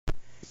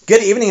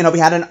Good evening, and hope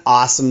you had an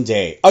awesome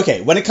day.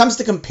 Okay, when it comes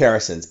to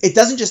comparisons, it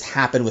doesn't just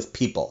happen with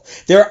people.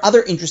 There are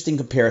other interesting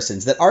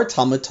comparisons that our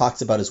Talmud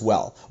talks about as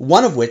well,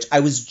 one of which I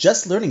was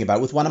just learning about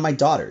with one of my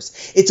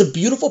daughters. It's a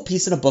beautiful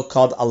piece in a book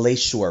called Alei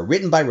Shur,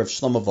 written by Rav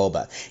Shlomo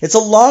Voba. It's a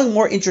long,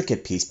 more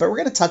intricate piece, but we're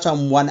going to touch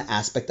on one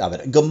aspect of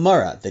it, a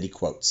Gemara that he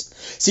quotes.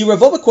 See, Rav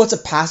Voba quotes a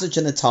passage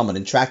in the Talmud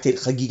in Tractate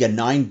Chagiga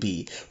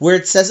 9b, where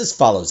it says as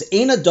follows,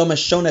 Eina doma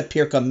shona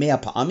pirka mea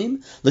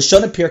pa'amim,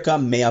 l'shona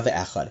pirka mea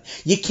ve'echad.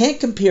 You can't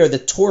compare the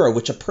Torah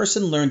which a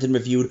person learned and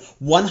reviewed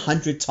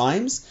 100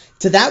 times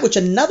to that which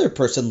another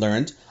person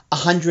learned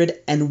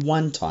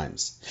 101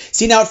 times.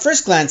 See, now at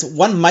first glance,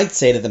 one might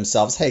say to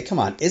themselves, hey, come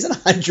on, isn't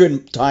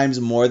 100 times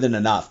more than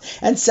enough?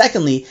 And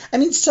secondly,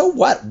 so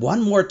what?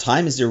 One more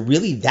time, is there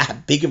really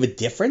that big of a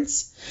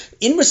difference?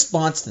 In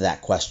response to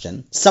that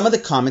question, some of the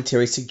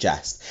commentaries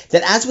suggest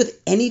that as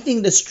with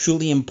anything that's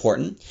truly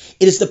important,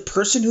 it is the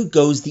person who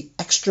goes the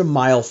extra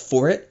mile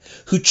for it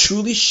who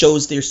truly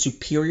shows their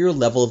superior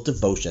level of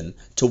devotion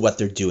to what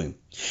they're doing.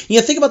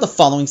 Think about the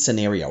following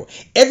scenario.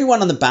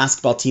 Everyone on the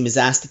basketball team is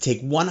asked to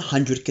take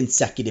 100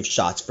 consecutive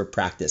shots for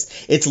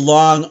practice. It's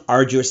long,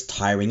 arduous,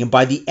 tiring, and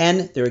by the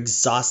end, they're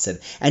exhausted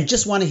and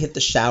just want to hit the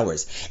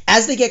showers.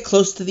 As they get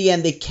close to the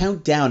end, they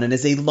count down, and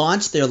as they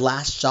launch their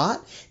last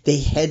shot, they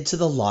head to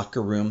the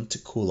locker room to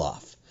cool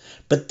off.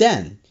 But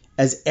then,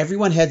 as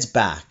everyone heads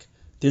back,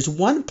 there's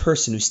one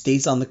person who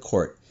stays on the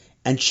court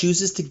and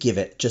chooses to give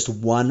it just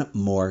one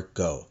more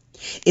go.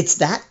 It's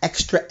that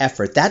extra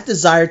effort, that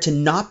desire to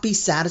not be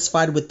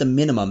satisfied with the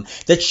minimum,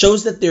 that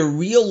shows that their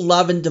real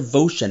love and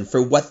devotion for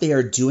what they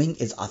are doing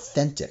is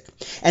authentic.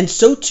 And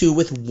so too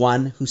with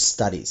one who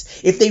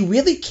studies. If they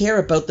really care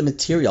about the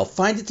material,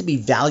 find it to be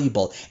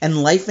valuable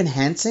and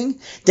life-enhancing,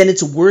 then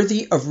it's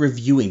worthy of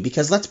reviewing,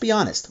 because let's be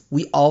honest,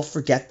 we all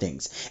forget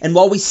things. And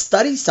while we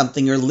study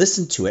something or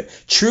listen to it,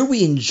 true,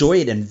 we enjoy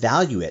it and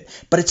value it,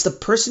 but it's the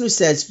person who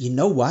says, you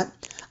know what?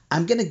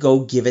 I'm going to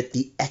go give it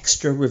the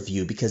extra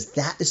review, because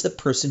that is the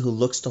person who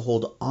looks to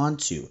hold on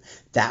to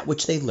that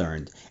which they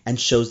learned and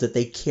shows that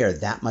they care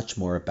that much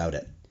more about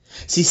it.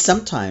 See,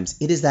 sometimes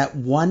it is that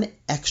one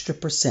extra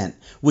percent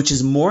which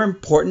is more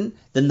important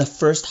than the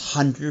first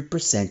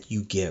 100%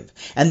 you give.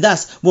 And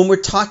thus, when we're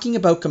talking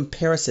about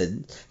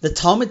comparison, the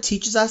Talmud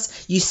teaches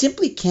us you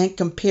simply can't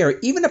compare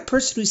even a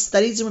person who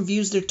studies and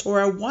reviews their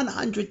Torah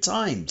 100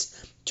 times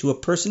to a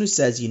person who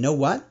says, you know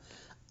what?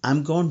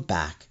 I'm going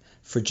back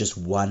for just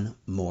one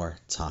more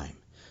time.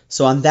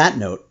 So on that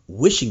note,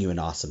 wishing you an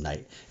awesome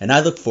night, and I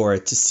look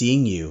forward to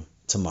seeing you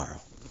tomorrow.